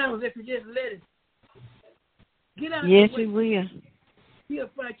fight your battles if you just let him. Get out of the way. Yes, he will. He'll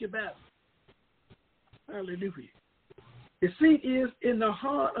fight your battles. Hallelujah. Deceit is in the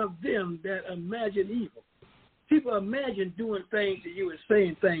heart of them that imagine evil. People imagine doing things to you and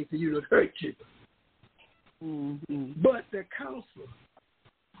saying things to you that hurt you. But the counsel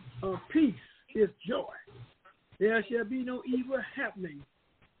of peace is joy. There shall be no evil happening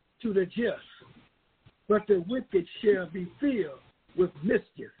to the just, but the wicked shall be filled with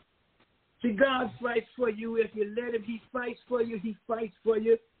mischief. See, God fights for you. If you let him, he fights for you. He fights for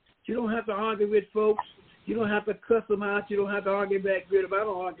you. You don't have to argue with folks. You don't have to cuss them out. You don't have to argue back with them. I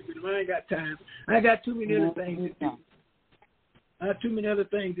don't argue with them. I ain't got time. I got too many other things to do. I have too many other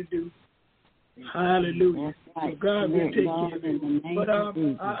things to do. Hallelujah. So God will take care of it. But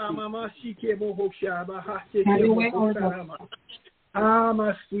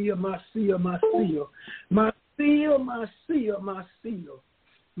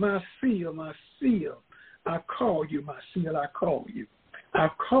my seal. I call you, my seal. I call you. I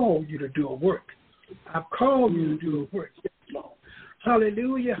call you to do a work. I call you to do a work. Yes, Lord.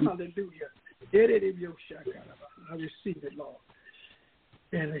 Hallelujah. Hallelujah. I receive it, Lord.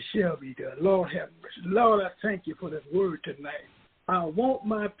 And it shall be done. Lord have mercy. Lord, I thank you for this word tonight. I want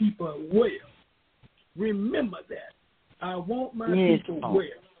my people well. Remember that. I want my people well.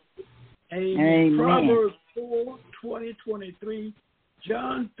 Amen. Proverbs 4, 20, 23,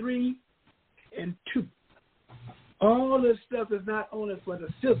 John 3, and 2. All this stuff is not only for the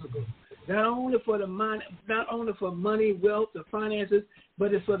physical, not only for the mind, not only for money, wealth, the finances,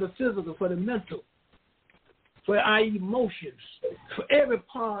 but it's for the physical, for the mental, for our emotions, for every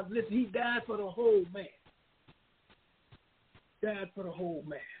part. Listen, he died for the whole man. Died for the whole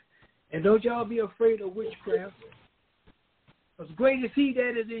man. And don't y'all be afraid of witchcraft. As great is he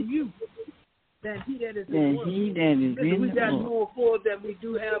that is in you than he that is in the world. Listen, we got more for than we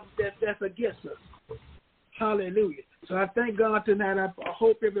do have that's against us. Hallelujah. So I thank God tonight. I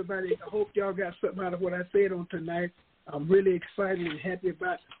hope y'all got something out of what I said on tonight. I'm really excited and happy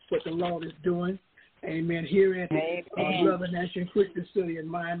about what the Lord is doing. Amen. Here at Love Nation Christian City in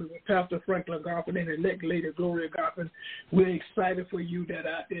Miami with Pastor Franklin Goffin and elect Lady Gloria Goffin. We're excited for you that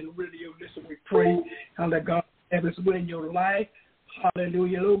out there in the radio. Listen, we pray how that God have his way in your life.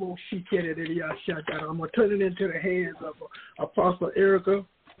 Hallelujah. I'm going to turn it into the hands of Apostle Erica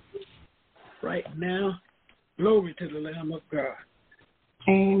right now. Glory to the Lamb of God.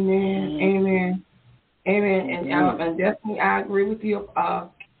 Amen. Amen. Amen. And definitely I agree with you,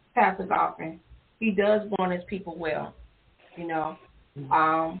 Pastor Goffin. He does want his people well, you know.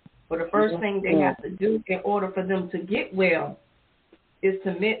 But the first thing they have to do in order for them to get well is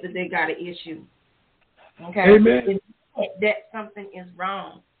to admit that they got an issue. Okay? Amen. That something is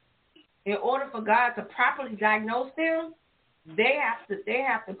wrong. In order for God to properly diagnose them, they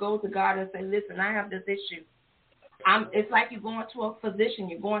have to go to God and say, listen, I have this issue. It's like you're going to a physician.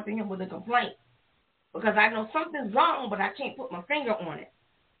 You're going to him with a complaint. Because I know something's wrong, but I can't put my finger on it.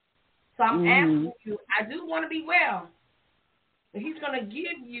 So I'm asking you, I do want to be well. But he's going to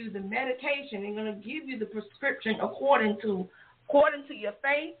give you the medication. He's going to give you the prescription according to your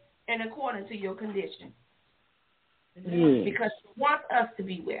faith and according to your condition. Because he wants us to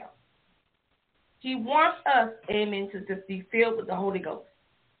be well. He wants us, amen, to be filled with the Holy Ghost.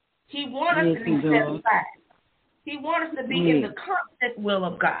 He wants us to be set aside. He wants us to be in the constant will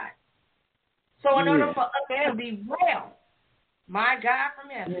of God. So in order for us to be well, my God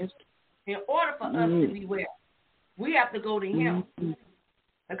from heaven, in order for us to be well, we have to go to him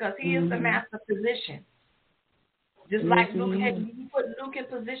because he is the master physician. Just like Luke, you put Luke in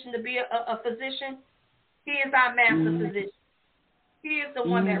position to be a physician, He is our master physician. He is the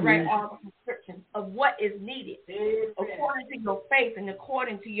one that writes all the prescriptions of what is needed according to your faith and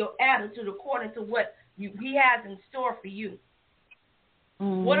according to your attitude, according to what he has in store for you.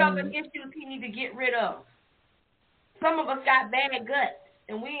 What other issues he need to get rid of? Some of us got bad guts,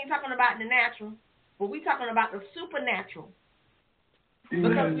 and we ain't talking about the natural, but we talking about the supernatural.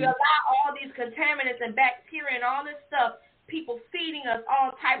 Because we allow all these contaminants and bacteria and all this stuff, people feeding us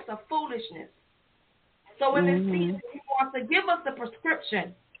all types of foolishness. So in this season, he wants to give us the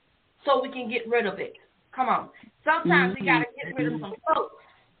prescription so we can get rid of it. Come on. Sometimes we got to get rid of some folks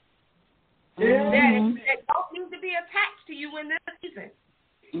that don't need to be attached to you in this season.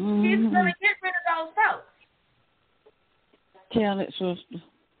 He's going to get rid of those folks. Tell it, sister.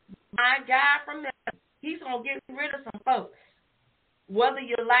 My God, from there, he's going to get rid of some folks, whether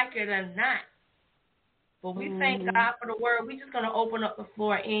you like it or not. But we thank God for the word. We're just going to open up the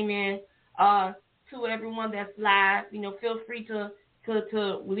floor, amen, to everyone that's live. Feel free to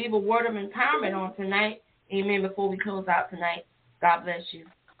leave a word of empowerment on tonight, amen, before we close out tonight. God bless you.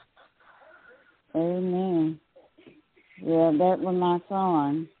 Amen. Yeah, that was my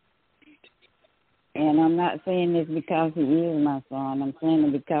son. And I'm not saying this because he is my son. I'm saying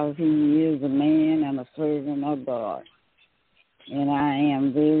it because he is a man and a servant of God. And I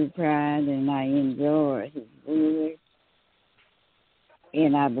am very proud and I enjoy his word.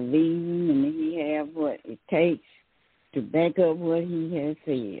 And I believe him and he has what it takes to back up what he has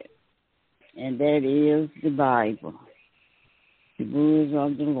said. And that is the Bible, the words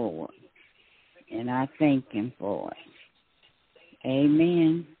of the Lord. And I thank him for it.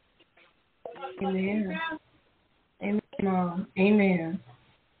 Amen. Amen. Amen. Amen.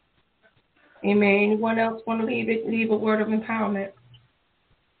 Amen. Anyone else want to leave a word of empowerment?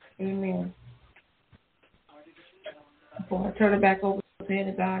 Amen. Before I turn it back over to the head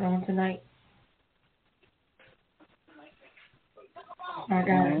of God on tonight. I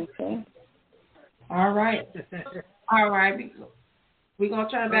got it. Okay. All right. All right. We're going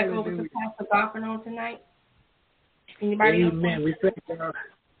to turn it back over to Pastor Goffin on tonight. Anybody else? Amen. We thank God.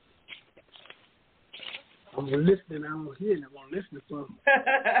 I'm listening. I don't hear him. I'm listening for him.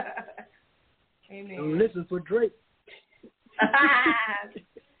 Amen. I'm listening for Drake.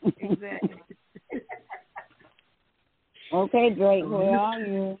 Exactly. Okay, Drake, where are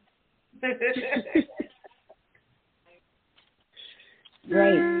you?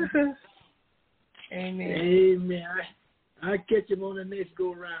 Drake. Amen. Amen. I catch him on the next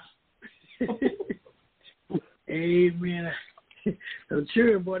go round. Amen. The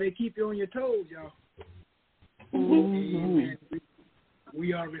children, boy, they keep you on your toes, y'all. Amen.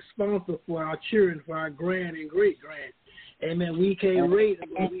 We are responsible for our children, for our grand and great grand. Amen. We can't raise them,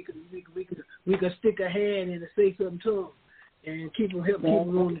 but we can stick a hand in and say something to them and help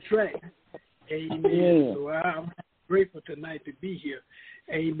them on the track. Amen. Yeah. So I'm grateful tonight to be here.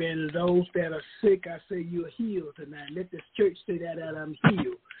 Amen. And those that are sick, I say you're healed tonight. Let this church say that I'm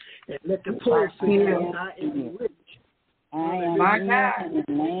healed. And let the poor say that I am rich. I am my God. In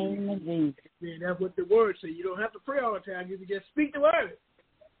the name of Jesus. Man, that's what the word says. You don't have to pray all the time. You can just speak the word.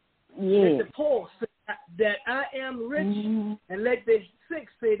 Yeah. Let the poor say that I am rich, and let the sick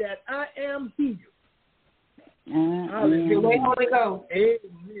say that I am healed. Hallelujah. Holy Ghost.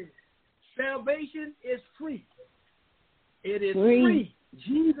 Amen. Salvation is free. It is free.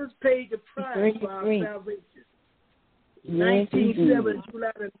 Jesus paid the price for our salvation. 1970,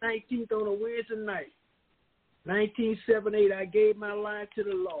 July the 19th on a Wednesday night. 1978, I gave my life to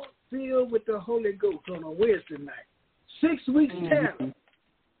the Lord, filled with the Holy Ghost on a Wednesday night. 6 weeks terror.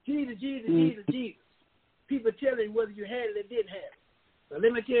 Jesus, Jesus, Jesus, Jesus. People telling you whether you had it or didn't have it. But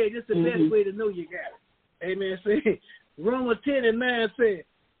let me tell you, this is the best way to know you got it. Amen. Say, Romans 10:9 says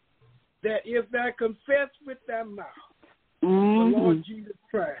that if thou confess with thy mouth the Lord Jesus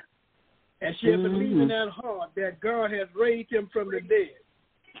Christ, and shall believe in thy heart that God has raised him from the dead,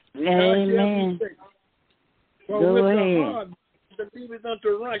 amen. For with the heart believeth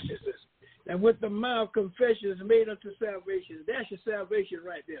unto righteousness, and with the mouth confession is made unto salvation. That's your salvation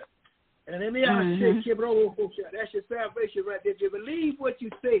right there. And let me that's your salvation right there. If you believe what you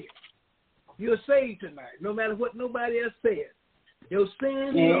say, you're saved tonight, no matter what nobody else says. Your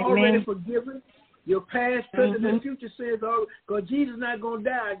sins are already forgiven. Your past, present, and future sins are, because Jesus is not going to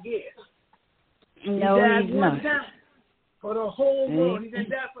die again. No, he died he's one not. time for the whole world. He didn't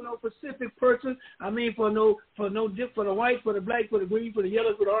die for no specific person. I mean, for the white, for the black, for the green, for the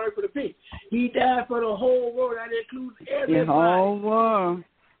yellow, for the orange, for the pink. He died for the whole world. That includes everybody. The whole world.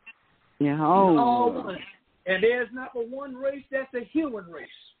 The whole world. And there's not but one race. That's a human race.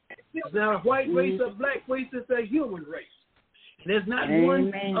 It's not a white race or black race. It's a human race. There's not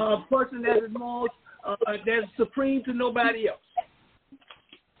one person that is more that's supreme to nobody else.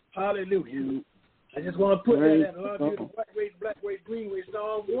 Hallelujah. I just want to put that in. A lot of you, the white race, black race, green race,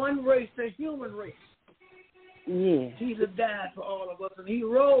 no, one race, the human race. Yeah. Jesus died for all of us, and he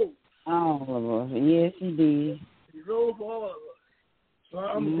rose. All of us. Yes, he did. He rose for all of us. So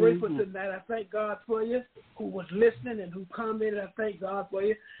I'm grateful tonight. I thank God for you who was listening and who commented. I thank God for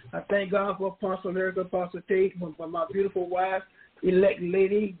you. I thank God for Apostle Erica, Apostle Tate, for my beautiful wife, elect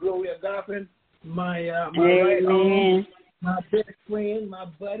lady, Gloria Goffin, my right arm, my best friend, my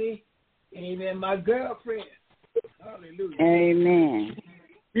buddy, amen, my girlfriend. Hallelujah. Amen.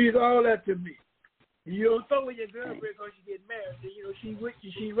 She's all that to me. You don't throw away your girlfriend because you get married. You know, she's with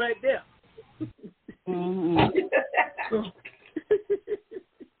you. She's right there.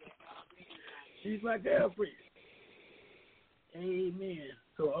 She's my girlfriend. Amen.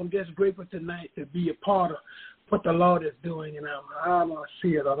 So I'm just grateful tonight to be a part of what the Lord is doing, and I'm going to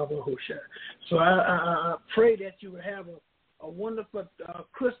see it out of a whole shot. So I pray that you will have a wonderful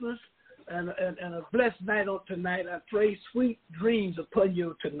Christmas and a blessed night on tonight. I pray sweet dreams upon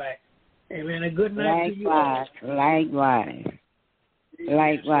you tonight. Amen. A good night to you.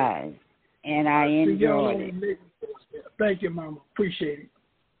 Likewise. And I enjoyed it. Thank you, Mama. Appreciate it.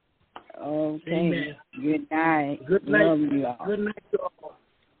 Okay. Amen. Good night. Good night. Love you all. Good night to all.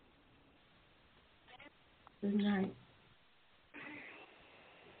 Good night.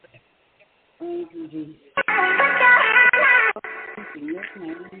 Thank you, Jesus. Yes,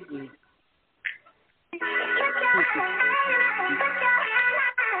 ma'am, Jesus.